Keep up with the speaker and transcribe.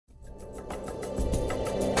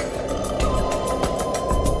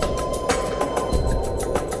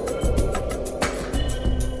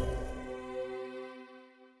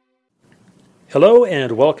Hello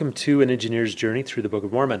and welcome to An Engineer's Journey through the Book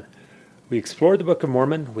of Mormon. We explore the Book of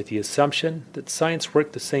Mormon with the assumption that science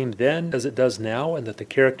worked the same then as it does now and that the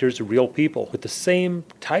characters are real people with the same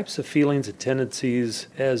types of feelings and tendencies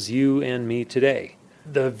as you and me today.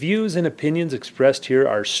 The views and opinions expressed here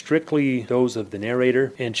are strictly those of the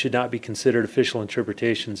narrator and should not be considered official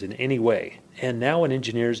interpretations in any way. And now An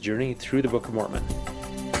Engineer's Journey through the Book of Mormon.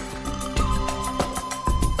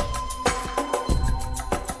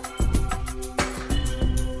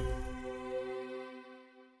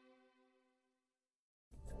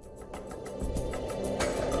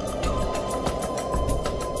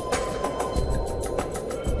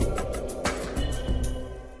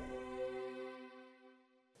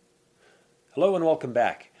 Hello and welcome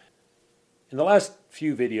back. In the last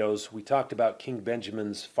few videos, we talked about King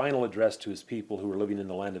Benjamin's final address to his people who were living in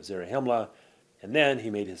the land of Zarahemla, and then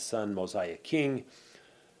he made his son Mosiah king.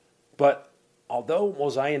 But although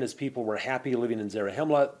Mosiah and his people were happy living in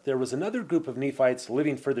Zarahemla, there was another group of Nephites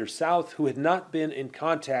living further south who had not been in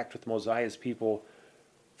contact with Mosiah's people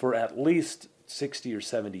for at least 60 or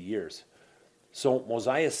 70 years. So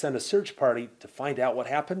Mosiah sent a search party to find out what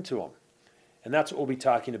happened to them. And that's what we'll be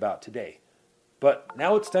talking about today. But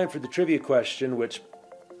now it's time for the trivia question, which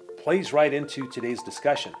plays right into today's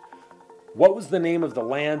discussion. What was the name of the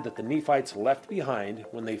land that the Nephites left behind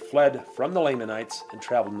when they fled from the Lamanites and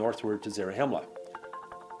traveled northward to Zarahemla?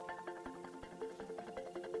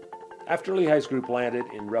 After Lehi's group landed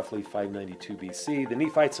in roughly 592 BC, the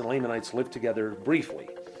Nephites and Lamanites lived together briefly.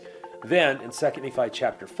 Then, in 2 Nephi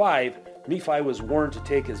chapter 5, Nephi was warned to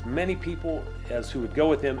take as many people as who would go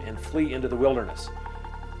with him and flee into the wilderness.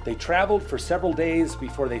 They traveled for several days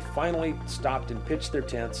before they finally stopped and pitched their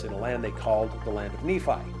tents in a land they called the land of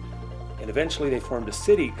Nephi. And eventually they formed a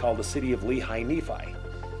city called the city of Limhi Nephi.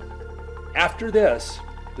 After this,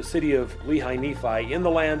 the city of Limhi Nephi in the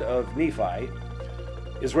land of Nephi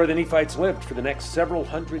is where the Nephites lived for the next several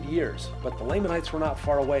hundred years. But the Lamanites were not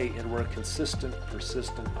far away and were a consistent,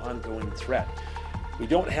 persistent, ongoing threat. We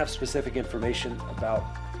don't have specific information about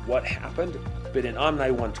what happened, but in Omni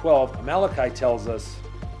 1:12, Amaleki tells us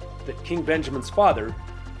that King Benjamin's father,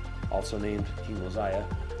 also named King Mosiah,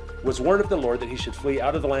 was warned of the Lord that he should flee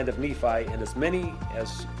out of the land of Nephi, and as many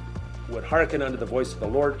as would hearken unto the voice of the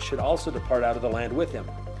Lord should also depart out of the land with him.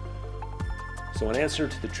 So in answer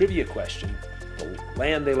to the trivia question, the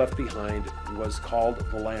land they left behind was called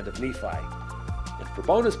the land of Nephi. And for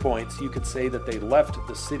bonus points, you could say that they left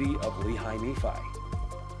the city of Limhi Nephi.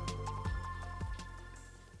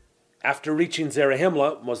 After reaching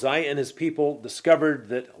Zarahemla, Mosiah and his people discovered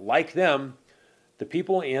that, like them, the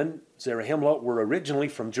people in Zarahemla were originally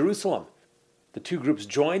from Jerusalem. The two groups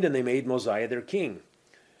joined and they made Mosiah their king.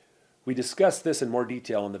 We discussed this in more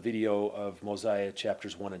detail in the video of Mosiah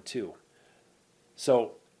chapters 1 and 2.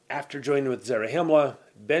 So, after joining with Zarahemla,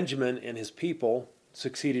 Benjamin and his people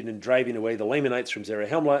succeeded in driving away the Lamanites from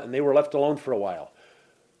Zarahemla, and they were left alone for a while.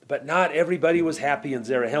 But not everybody was happy in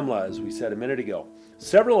Zarahemla, as we said a minute ago.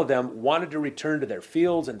 Several of them wanted to return to their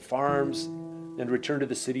fields and farms and return to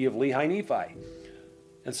the city of Limhi Nephi.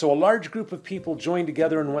 And so a large group of people joined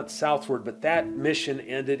together and went southward, but that mission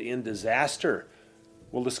ended in disaster.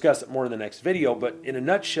 We'll discuss it more in the next video, but in a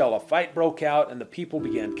nutshell, a fight broke out and the people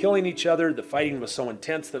began killing each other. The fighting was so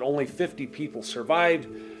intense that only 50 people survived.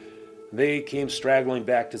 They came straggling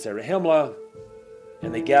back to Zarahemla,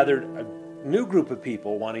 and they gathered a new group of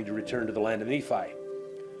people wanting to return to the land of Nephi.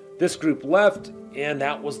 This group left, and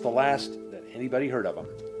that was the last that anybody heard of them.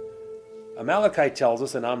 Amaleki tells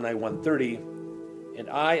us in Omni 1:30, "And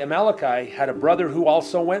I, Amaleki, had a brother who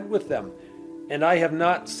also went with them, and I have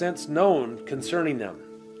not since known concerning them."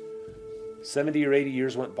 70 or 80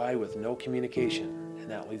 years went by with no communication,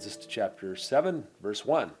 and that leads us to chapter 7, verse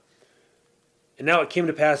 1. "And now it came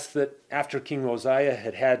to pass that after King Mosiah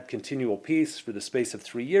had had continual peace for the space of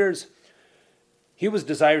 3 years, he was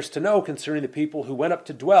desirous to know concerning the people who went up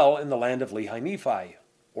to dwell in the land of Limhi Nephi,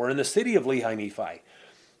 or in the city of Limhi Nephi.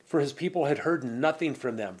 For his people had heard nothing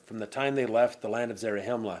from them from the time they left the land of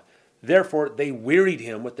Zarahemla. Therefore they wearied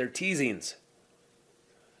him with their teasings.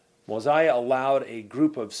 Mosiah allowed a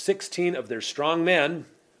group of 16 of their strong men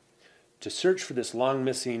to search for this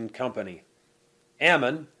long-missing company.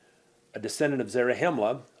 Ammon, a descendant of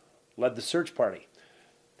Zarahemla, led the search party.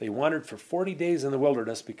 They wandered for 40 days in the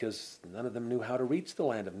wilderness because none of them knew how to reach the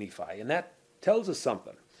land of Nephi. And that tells us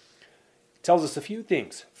something. It tells us a few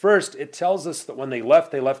things. First, it tells us that when they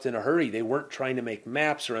left in a hurry. They weren't trying to make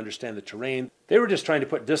maps or understand the terrain. They were just trying to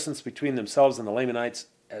put distance between themselves and the Lamanites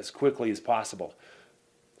as quickly as possible.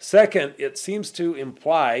 Second, it seems to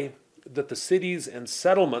imply that the cities and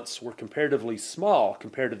settlements were comparatively small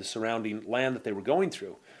compared to the surrounding land that they were going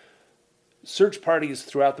through. Search parties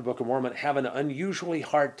throughout the Book of Mormon have an unusually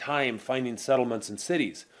hard time finding settlements and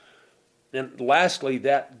cities. And lastly,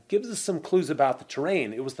 that gives us some clues about the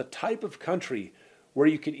terrain. It was the type of country where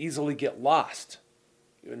you could easily get lost.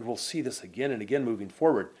 And we'll see this again and again moving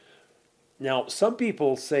forward. Now, some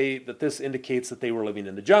people say that this indicates that they were living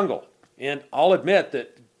in the jungle. And I'll admit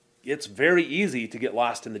that it's very easy to get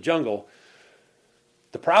lost in the jungle.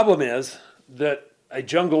 The problem is that a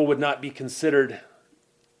jungle would not be considered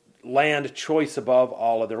land choice above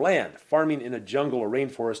all other land. Farming in a jungle or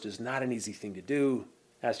rainforest is not an easy thing to do.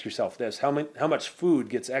 Ask yourself this: how much food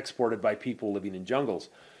gets exported by people living in jungles?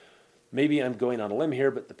 Maybe I'm going on a limb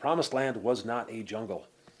here, but the Promised Land was not a jungle.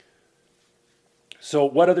 So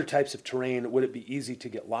what other types of terrain would it be easy to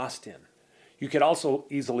get lost in? You could also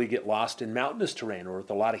easily get lost in mountainous terrain or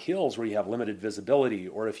with a lot of hills where you have limited visibility,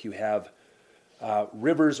 or if you have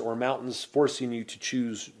rivers or mountains forcing you to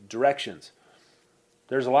choose directions.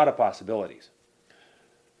 There's a lot of possibilities.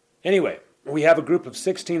 Anyway, we have a group of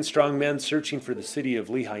 16 strong men searching for the city of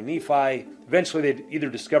Limhi Nephi. Eventually they either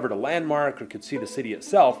discovered a landmark or could see the city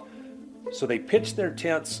itself. So they pitched their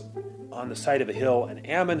tents on the side of a hill, and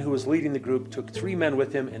Ammon, who was leading the group, took 3 men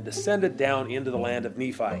with him and descended down into the land of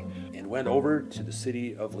Nephi and went over to the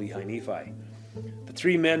city of Limhi Nephi. The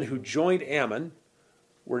 3 men who joined Ammon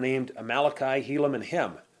were named Amaleki, Helam, and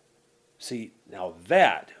Hem. See, now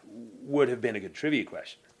that would have been a good trivia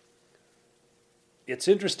question. It's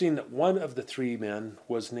interesting that one of the 3 men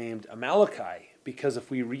was named Amaleki, because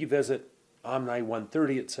if we revisit Omni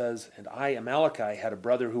 130, it says, "And I, Amaleki, had a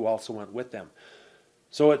brother who also went with them."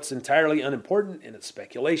 So it's entirely unimportant and it's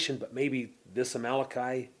speculation, but maybe this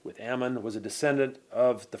Amaleki with Ammon was a descendant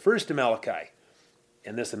of the first Amaleki,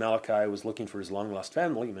 and this Amaleki was looking for his long-lost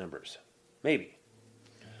family members. Maybe.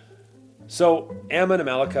 So Ammon,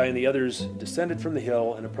 Amaleki, and the others descended from the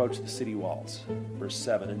hill and approached the city walls. Verse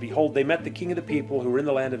 7, "And behold, they met the king of the people who were in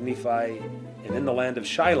the land of Nephi and in the land of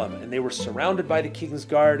Shilem, and they were surrounded by the king's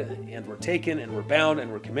guard and were taken and were bound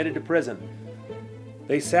and were committed to prison.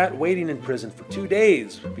 They sat waiting in prison for 2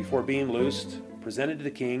 days before being loosed, presented to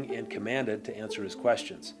the king, and commanded to answer his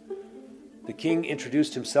questions. The king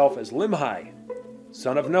introduced himself as Limhi,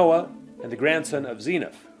 son of Noah, and the grandson of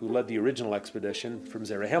Zeniff, who led the original expedition from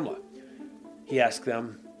Zarahemla. He asked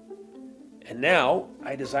them, 'And now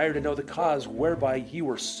I desire to know the cause whereby ye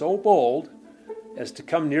were so bold as to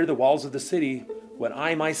come near the walls of the city when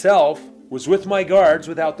I myself was with my guards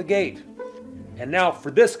without the gate. And now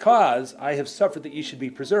for this cause I have suffered that ye should be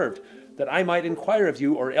preserved, that I might inquire of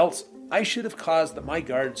you, or else I should have caused that my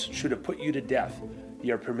guards should have put you to death.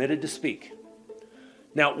 Ye are permitted to speak.'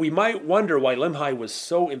 Now we might wonder why Limhi was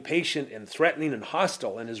so impatient and threatening and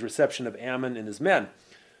hostile in his reception of Ammon and his men.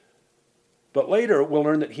 But later we'll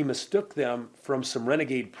learn that he mistook them from some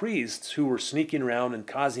renegade priests who were sneaking around and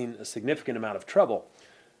causing a significant amount of trouble.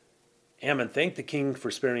 Ammon thanked the king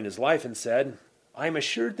for sparing his life and said, 'I am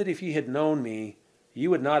assured that if ye had known me, ye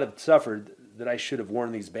would not have suffered that I should have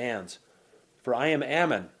worn these bands. For I am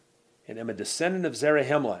Ammon, and am a descendant of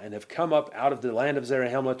Zarahemla, and have come up out of the land of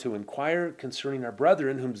Zarahemla to inquire concerning our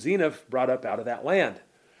brethren whom Zeniff brought up out of that land.'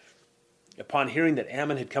 Upon hearing that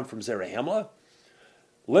Ammon had come from Zarahemla,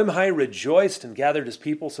 Limhi rejoiced and gathered his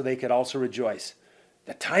people so they could also rejoice.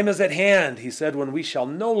 'The time is at hand,' he said, 'when we shall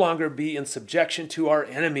no longer be in subjection to our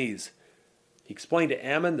enemies.' He explained to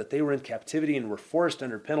Ammon that they were in captivity and were forced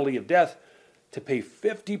under penalty of death to pay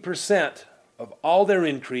 50% of all their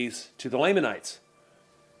increase to the Lamanites.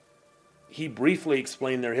 He briefly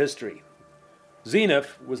explained their history.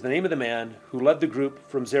 Zeniff was the name of the man who led the group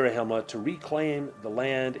from Zarahemla to reclaim the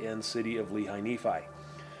land and city of Limhi Nephi.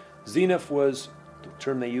 Zeniff was, the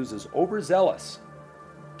term they use is overzealous,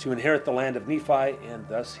 to inherit the land of Nephi, and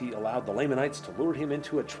thus he allowed the Lamanites to lure him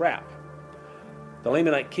into a trap. The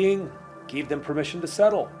Lamanite king gave them permission to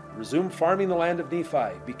settle, resume farming the land of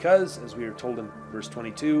Nephi, because, as we are told in verse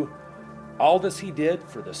 22, all this he did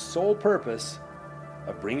for the sole purpose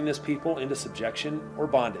of bringing his people into subjection or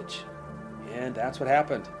bondage. And that's what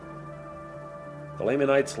happened. The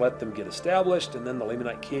Lamanites let them get established, and then the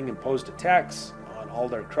Lamanite king imposed a tax on all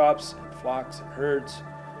their crops and flocks and herds.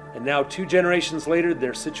 And now 2 generations later,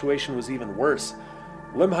 their situation was even worse.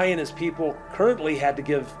 Limhi and his people currently had to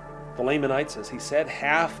give the Lamanites, as he said,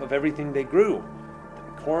 half of everything they grew.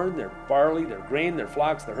 Their corn, their barley, their grain, their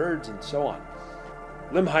flocks, their herds, and so on.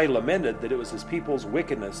 Limhi lamented that it was his people's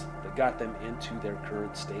wickedness that got them into their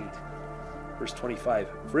current state. Verse 25,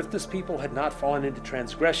 "For if this people had not fallen into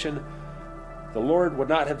transgression, the Lord would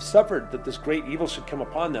not have suffered that this great evil should come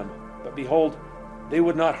upon them. But behold, they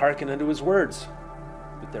would not hearken unto his words.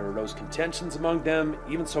 But there arose contentions among them,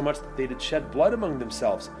 even so much that they did shed blood among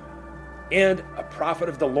themselves. And a prophet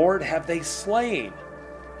of the Lord have they slain.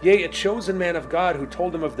 Yea, a chosen man of God, who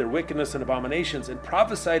told them of their wickedness and abominations, and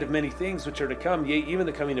prophesied of many things which are to come, yea, even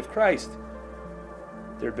the coming of Christ.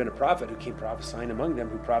 There had been a prophet who came prophesying among them,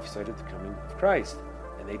 who prophesied of the coming of Christ,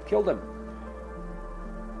 and they'd killed him.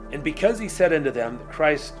 And because he said unto them that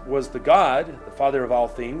Christ was the God, the Father of all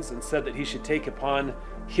things, and said that he should take upon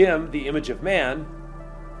him the image of man,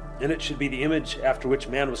 and it should be the image after which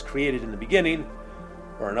man was created in the beginning,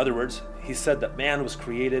 or in other words, he said that man was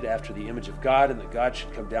created after the image of God, and that God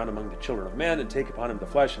should come down among the children of men and take upon him the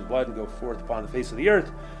flesh and blood and go forth upon the face of the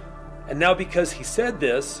earth. And now because he said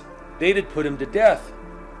this, they did put him to death.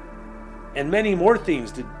 And many more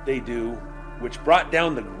things did they do, which brought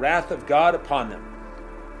down the wrath of God upon them.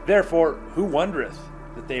 Therefore, who wondereth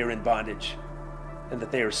that they are in bondage, and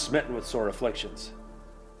that they are smitten with sore afflictions?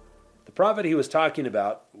 The prophet he was talking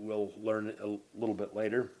about, we'll learn a little bit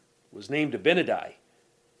later, was named Abinadi,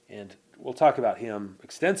 and we'll talk about him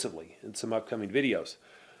extensively in some upcoming videos.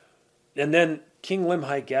 And then King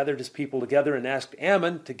Limhi gathered his people together and asked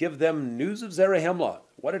Ammon to give them news of Zarahemla,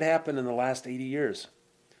 what had happened in the last 80 years.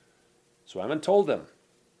 So Ammon told them.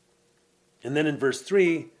 And then in verse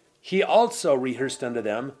 3, he also rehearsed unto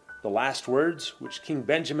them the last words which King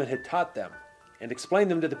Benjamin had taught them, and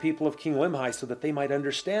explained them to the people of King Limhi, so that they might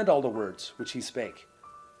understand all the words which he spake.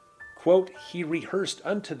 Quote, he rehearsed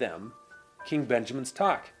unto them King Benjamin's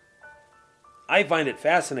talk. I find it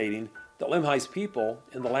fascinating that Limhi's people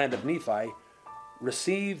in the land of Nephi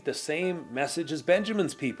received the same message as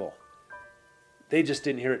Benjamin's people. They just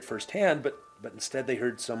didn't hear it firsthand, but instead they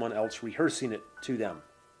heard someone else rehearsing it to them.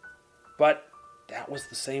 But that was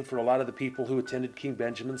the same for a lot of the people who attended King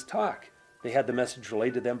Benjamin's talk. They had the message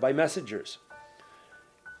relayed to them by messengers.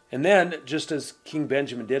 And then, just as King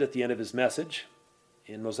Benjamin did at the end of his message,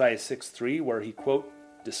 in Mosiah 6:3, where he, quote,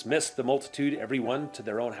 dismissed the multitude, every one to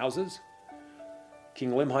their own houses,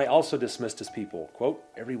 King Limhi also dismissed his people, quote,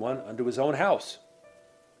 every one unto his own house.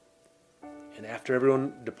 And after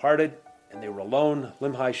everyone departed and they were alone,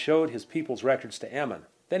 Limhi showed his people's records to Ammon.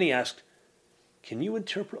 Then he asked, can you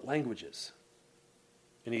interpret languages?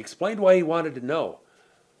 And he explained why he wanted to know.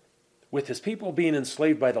 With his people being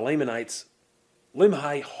enslaved by the Lamanites,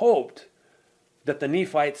 Limhi hoped that the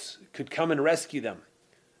Nephites could come and rescue them.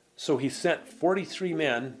 So he sent 43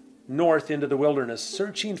 men north into the wilderness,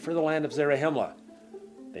 searching for the land of Zarahemla.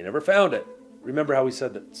 They never found it. Remember how we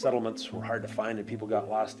said that settlements were hard to find and people got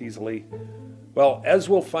lost easily? Well, as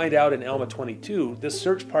we'll find out in Alma 22, this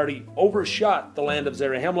search party overshot the land of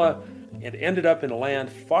Zarahemla and ended up in a land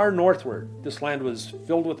far northward. This land was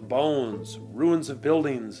filled with bones, ruins of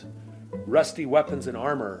buildings, rusty weapons and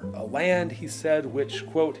armor. A land, he said, which,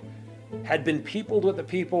 quote, had been peopled with a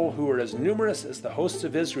people who were as numerous as the hosts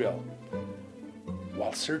of Israel.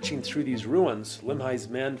 While searching through these ruins, Limhi's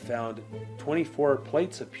men found 24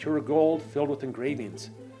 plates of pure gold filled with engravings.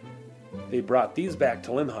 They brought these back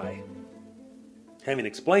to Limhi. Having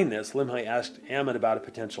explained this, Limhi asked Ammon about a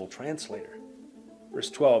potential translator. Verse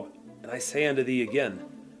 12, and I say unto thee again,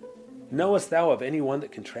 knowest thou of any one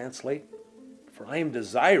that can translate? For I am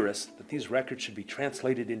desirous that these records should be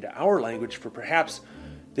translated into our language, for perhaps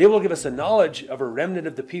they will give us a knowledge of a remnant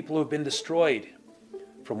of the people who have been destroyed,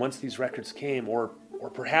 from whence these records came, or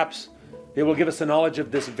perhaps they will give us a knowledge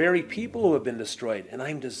of this very people who have been destroyed, and I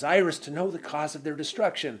am desirous to know the cause of their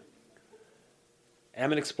destruction.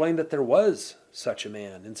 Ammon explained that there was such a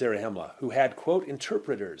man in Zarahemla who had, quote,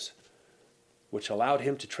 interpreters, which allowed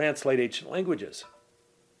him to translate ancient languages.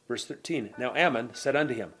 Verse 13, now Ammon said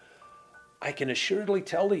unto him, I can assuredly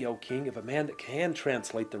tell thee, O king, of a man that can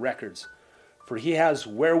translate the records, for he has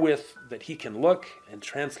wherewith that he can look and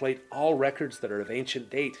translate all records that are of ancient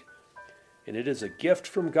date. And it is a gift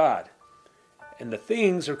from God. And the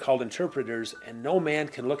things are called interpreters, and no man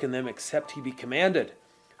can look in them except he be commanded,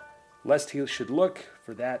 lest he should look,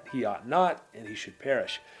 for that he ought not, and he should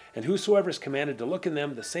perish. And whosoever is commanded to look in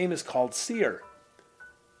them, the same is called seer.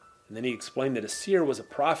 And then he explained that a seer was a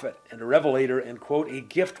prophet and a revelator, and, quote, a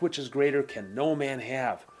gift which is greater can no man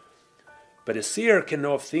have. But a seer can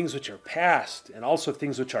know of things which are past, and also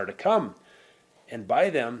things which are to come. And by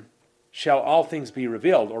them shall all things be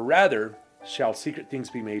revealed, or rather, shall secret things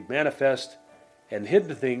be made manifest, and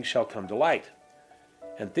hidden things shall come to light.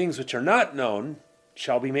 And things which are not known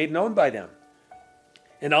shall be made known by them.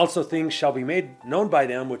 And also things shall be made known by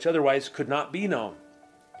them which otherwise could not be known.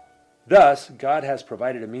 Thus, God has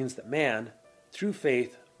provided a means that man, through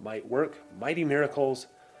faith, might work mighty miracles.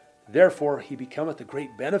 Therefore, he becometh a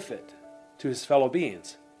great benefit to his fellow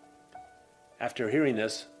beings. After hearing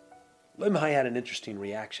this, Limhi had an interesting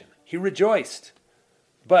reaction. He rejoiced,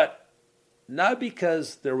 but not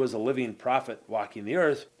because there was a living prophet walking the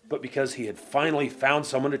earth, but because he had finally found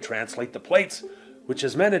someone to translate the plates, which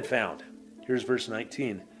his men had found. Here's verse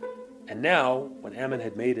 19. And now, when Ammon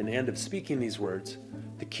had made an end of speaking these words,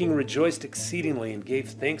 the king rejoiced exceedingly and gave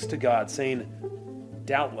thanks to God, saying,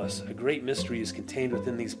 Doubtless a great mystery is contained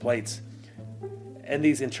within these plates. And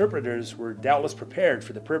these interpreters were doubtless prepared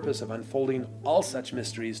for the purpose of unfolding all such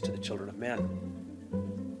mysteries to the children of men.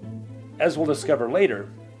 As we'll discover later,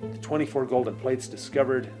 the 24 golden plates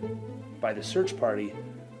discovered by the search party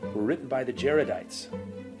were written by the Jaredites,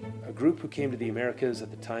 a group who came to the Americas at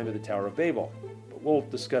the time of the Tower of Babel. But we'll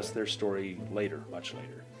discuss their story later, much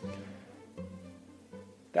later.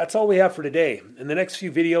 That's all we have for today. In the next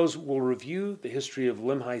few videos, we'll review the history of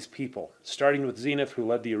Limhi's people, starting with Zeniff, who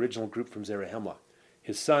led the original group from Zarahemla,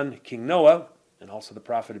 his son, King Noah, and also the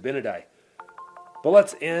prophet Abinadi. But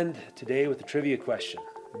let's end today with a trivia question.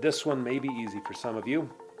 This one may be easy for some of you.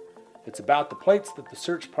 It's about the plates that the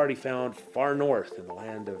search party found far north in the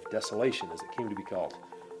land of desolation, as it came to be called.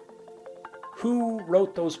 Who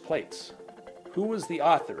wrote those plates? Who was the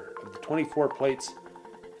author of the 24 plates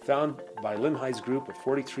found by Limhi's group of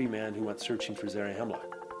 43 men who went searching for Zarahemla?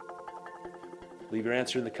 Leave your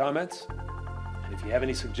answer in the comments. And if you have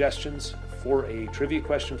any suggestions for a trivia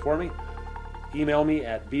question for me, email me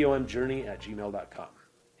at bomjourney@gmail.com.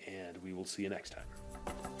 And we will see you next time.